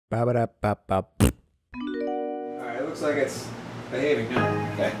Alright, it looks like it's behaving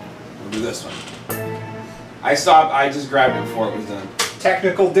now. Okay, we'll do this one. I stopped, I just grabbed it before it was done.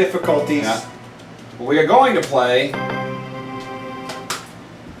 Technical difficulties. Yeah. Well, we are going to play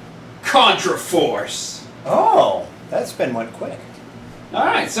Contra Force. Oh, that spin went quick.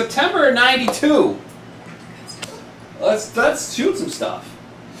 Alright, September '92. Let's shoot some stuff.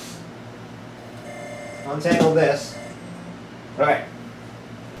 Untangle this. Alright.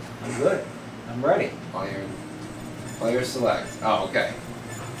 I'm good. I'm ready. Player select. Oh, okay.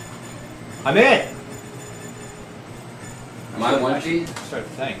 I'm in! Am I 1G? Start the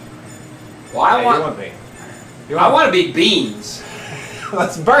thing. Well, I want. You want me. I want to be beans.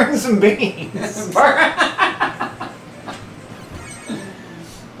 Let's burn some beans.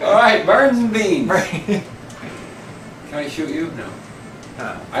 Alright, burn some beans. Can I shoot you? No.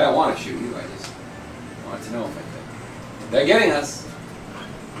 I don't want to shoot you, I just want to know if I can. They're getting us.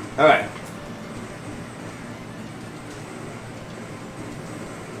 Alright.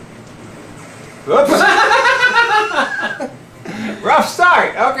 Whoops! Rough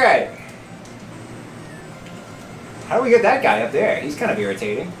start! Okay. How do we get that guy up there? He's kind of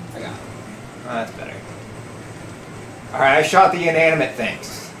irritating. I got it. Oh, that's better. Alright, I shot the inanimate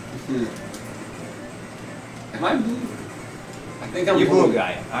things. Am I blue? I think I'm You blue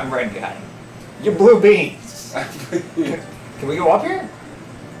guy. I'm red guy. You blue beans. Can we go up here?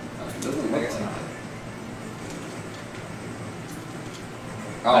 It doesn't look like it.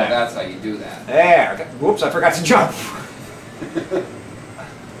 Oh, There. that's how you do that. There. Whoops, I forgot to jump.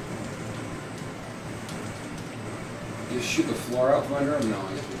 Just shoot the floor out from under him? No,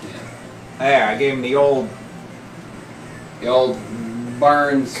 I guess we can't. There, I gave him the old... The old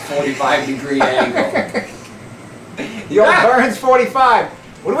Burns 45-degree angle. The old Burns 45.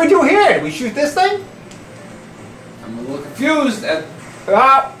 What do we do here? Do we shoot this thing? I'm a little confused.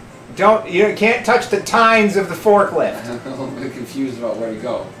 Ah, you can't touch the tines of the forklift. I'm a little bit confused about where to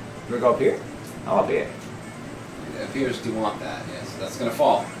go. Do we go up here? Oh, up here. It appears to want that, yes. That's going to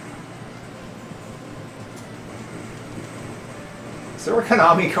fall. Is there a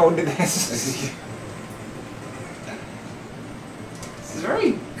Konami code to this? This is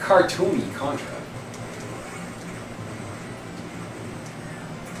very cartoony Contra.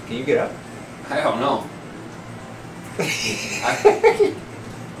 Can you get up? I don't know.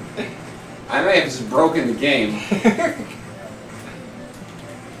 I may have just broken the game.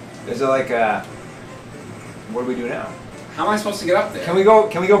 Is it like a... What do we do now? How am I supposed to get up there? Can we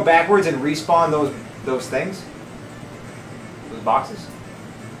go backwards and respawn those things? Those boxes?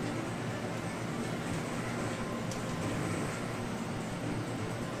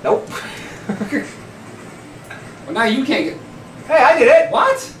 Nope. Well, now you can't get... Hey, I did it!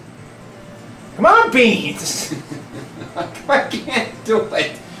 What? Come on, Beans! I can't do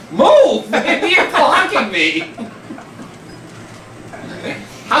it. Move! Maybe you're blocking me.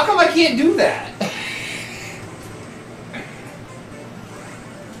 How come I can't do that?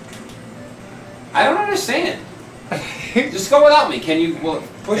 I don't understand. Just go without me. Can you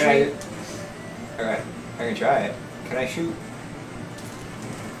push me? Alright, I can try it. Can I shoot?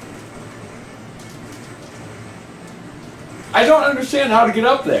 I don't understand how to get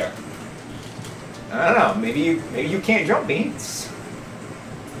up there. I don't know. Maybe you can't jump, Beans.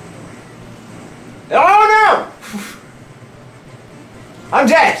 Oh no! I'm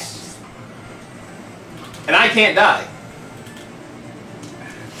dead. And I can't die.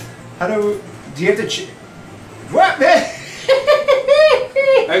 How do you have to? What?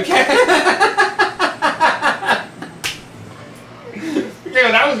 Okay. Okay,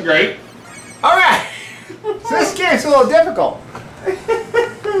 well, that was great. All right. So this game's a little difficult.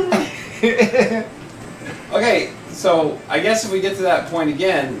 Okay, so I guess if we get to that point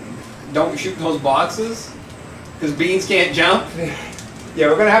again, don't shoot those boxes, because Beans can't jump. Yeah,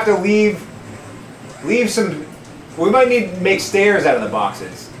 we're gonna have to leave some. We might need to make stairs out of the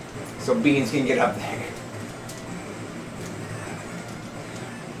boxes, so Beans can get up there.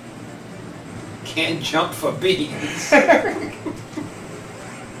 Can't jump for Beans. Look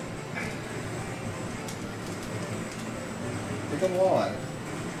at the wall at it.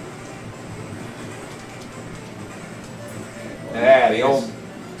 Yeah, the old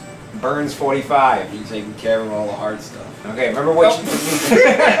Burns 45. You taking care of all the hard stuff. Okay, remember what?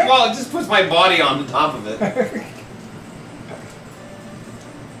 Well, it just puts my body on the top of it.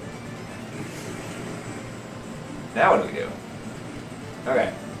 Now what do we do?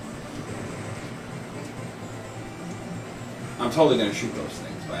 Okay. I'm totally gonna shoot those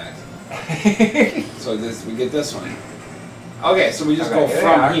things by accident. So we get this one. Okay, so we just go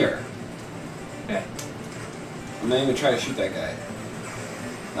from here. Yeah. I'm not even try to shoot that guy.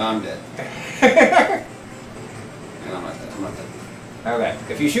 I'm dead. And I'm not dead. I'm not dead. Okay.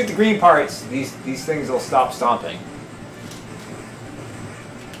 If you shoot the green parts, these things will stop stomping.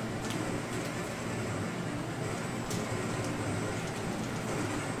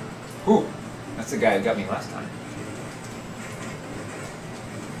 Whew. That's the guy who got me last time.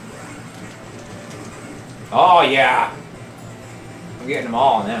 Oh yeah. I'm getting them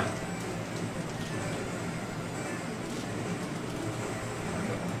all now.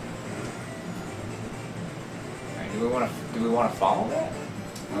 Alright, do we want to follow that?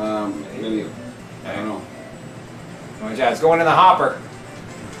 Maybe. I don't know. Watch out, it's going in the hopper.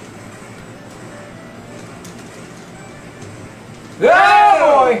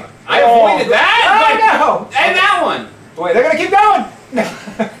 Oh boy! I avoided that! Oh no! And that one! Boy, they're gonna keep going!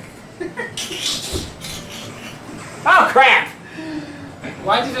 Oh crap!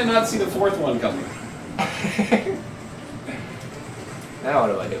 Why did I not see the fourth one coming? Now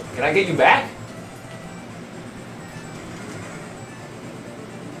what do? Can I get you back?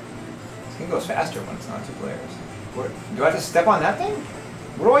 This thing goes faster when it's not two players. Do I have to step on that thing?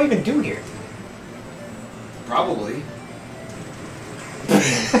 What do I even do here? Probably.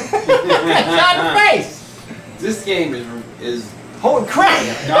 Shot in the face! This game is Holy crap!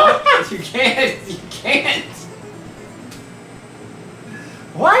 no, you can't. You can't.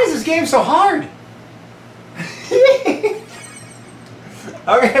 Why is this game so hard?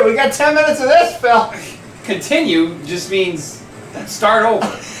 Okay, we got 10 minutes of this, Phil. Continue just means start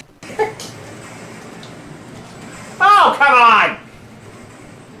over. Oh, come on!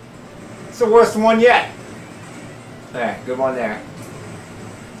 It's the worst one yet. There, good one there.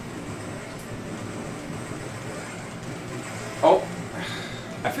 Oh.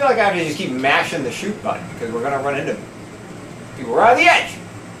 I feel like I have to just keep mashing the shoot button because we're going to run into people right on the edge.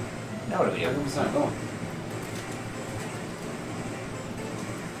 Now what do we do? How come it's not going?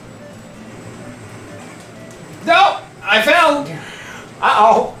 No! I fell!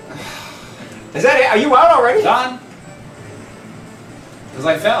 Uh-oh. Is that it? Are you out already? Done. Because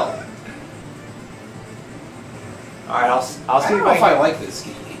I fell. Alright, I'll see I don't if know if I like this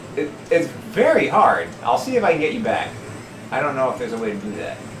game. It's very hard. I'll see if I can get you back. I don't know if there's a way to do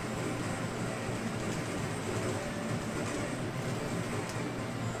that.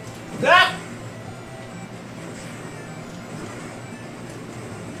 Ah!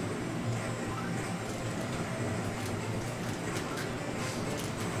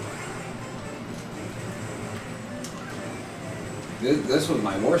 This was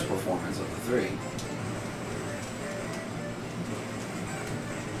my worst performance of the three.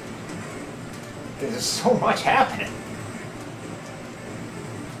 There's so much happening.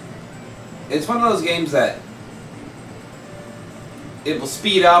 It's one of those games that it will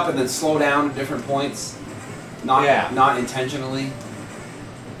speed up and then slow down at different points, not intentionally.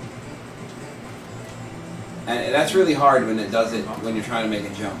 And that's really hard when it does it when you're trying to make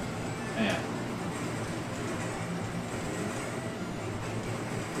a jump. Yeah.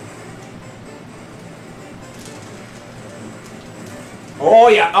 Oh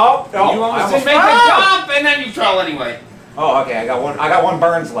yeah! Oh, oh! You I almost didn't make fell. the jump, and then you fell anyway. Oh, okay. I got one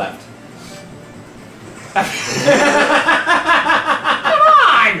Burns left. Come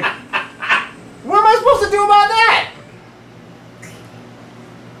on! What am I supposed to do about that?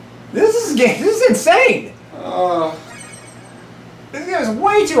 This is insane. Oh. This game is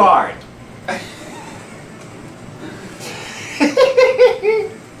way too hard.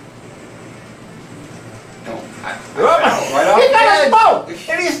 Right off He the got a edge. smoke,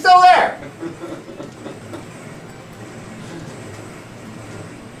 and he's still there.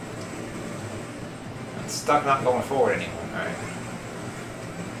 I'm stuck, not going forward anymore. All right.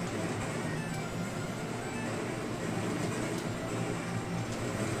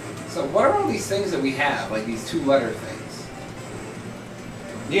 So what are all these things that we have, like these two-letter things?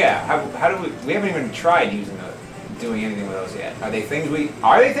 Yeah. How do we haven't even tried doing anything with those yet. Are they things we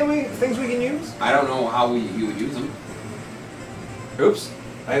can use? I don't know how you would use them. Oops.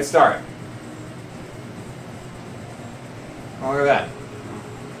 I hit start. Oh, look at that.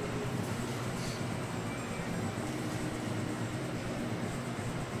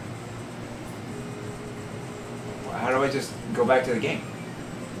 How do I just go back to the game?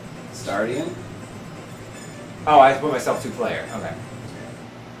 Start again? Oh, I have to put myself two-player. Okay.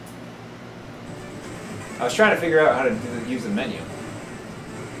 I was trying to figure out how to use the menu.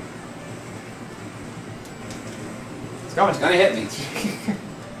 It's coming. It's gonna hit me.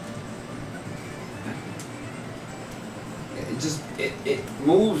 It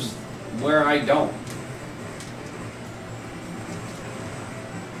moves where I don't.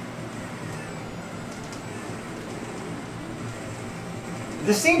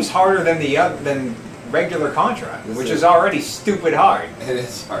 This seems harder than than regular Contra, which is is already stupid hard. It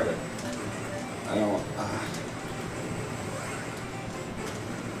is harder. I don't.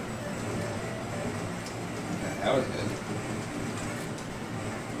 Okay, that was good.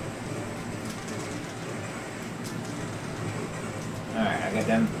 Alright, I got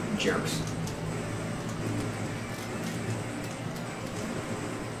them jerks.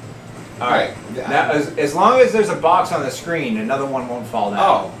 Alright, now as long as there's a box on the screen, another one won't fall down.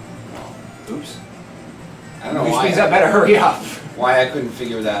 Oh. Oops. I don't know Which why. means I better hurry up. Why I couldn't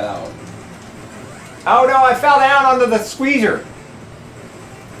figure that out. Oh no, I fell down onto the squeezer.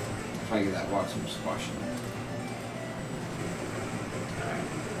 I'm trying to get that box from squashing. Alright,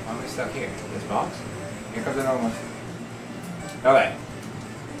 why am I stuck here? This box? Here comes another one. Okay.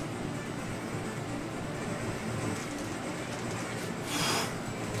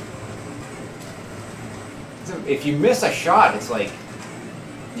 If you miss a shot, it's like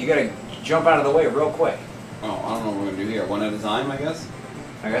you gotta jump out of the way real quick. Oh, I don't know what we're gonna do here. One at a time, I guess?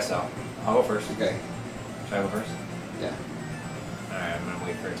 I guess so. I'll go first. Okay. Should I go first? Yeah. Alright, I'm gonna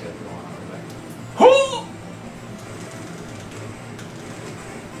wait for it to go on a little bit.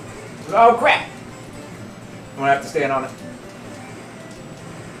 Oh crap! I'm gonna have to stand on it.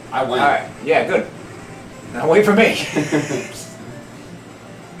 I went. Alright, yeah, good. Now wait for me.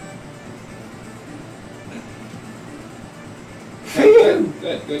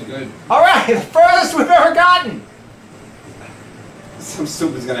 Good. Alright, the furthest we've ever gotten! Some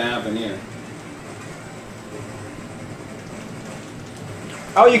stupid's gonna happen here.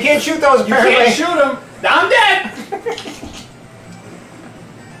 Oh, you can't shoot those You apparently. can't shoot him! I'm dead!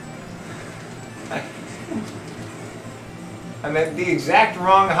 I'm at the exact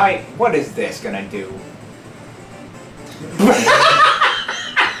wrong height. What is this gonna do?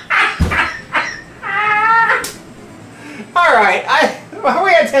 Alright,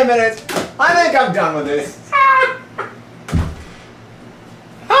 we had 10 minutes. I think I'm done with this. How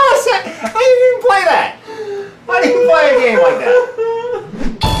didn't even play that? Why didn't you play a game like that?